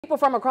People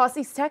from across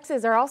East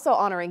Texas are also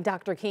honoring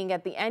Dr. King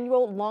at the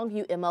annual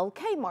Longview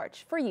MLK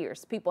March. For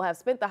years, people have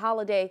spent the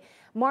holiday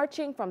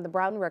marching from the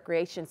Brown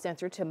Recreation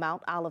Center to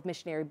Mount Olive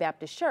Missionary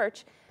Baptist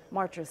Church.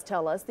 Marchers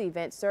tell us the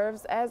event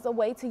serves as a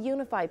way to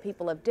unify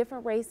people of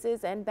different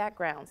races and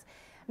backgrounds.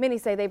 Many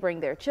say they bring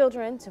their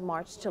children to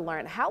march to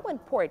learn how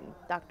important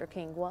Dr.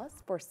 King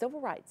was for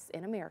civil rights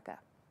in America.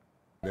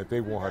 That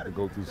they won't have to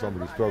go through some of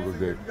the struggles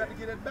that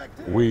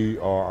we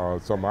or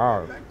some of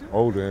our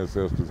older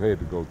ancestors had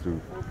to go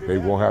through. They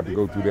won't have to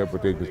go through that,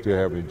 but they can still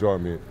have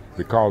enjoyment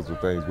because of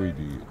things we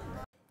did.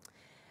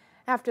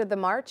 After the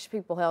march,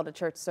 people held a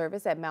church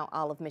service at Mount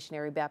Olive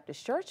Missionary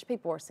Baptist Church.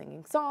 People were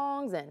singing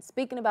songs and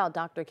speaking about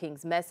Dr.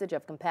 King's message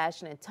of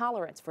compassion and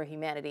tolerance for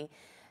humanity.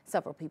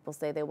 Several people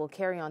say they will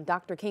carry on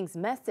Dr. King's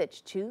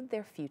message to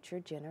their future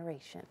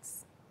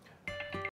generations.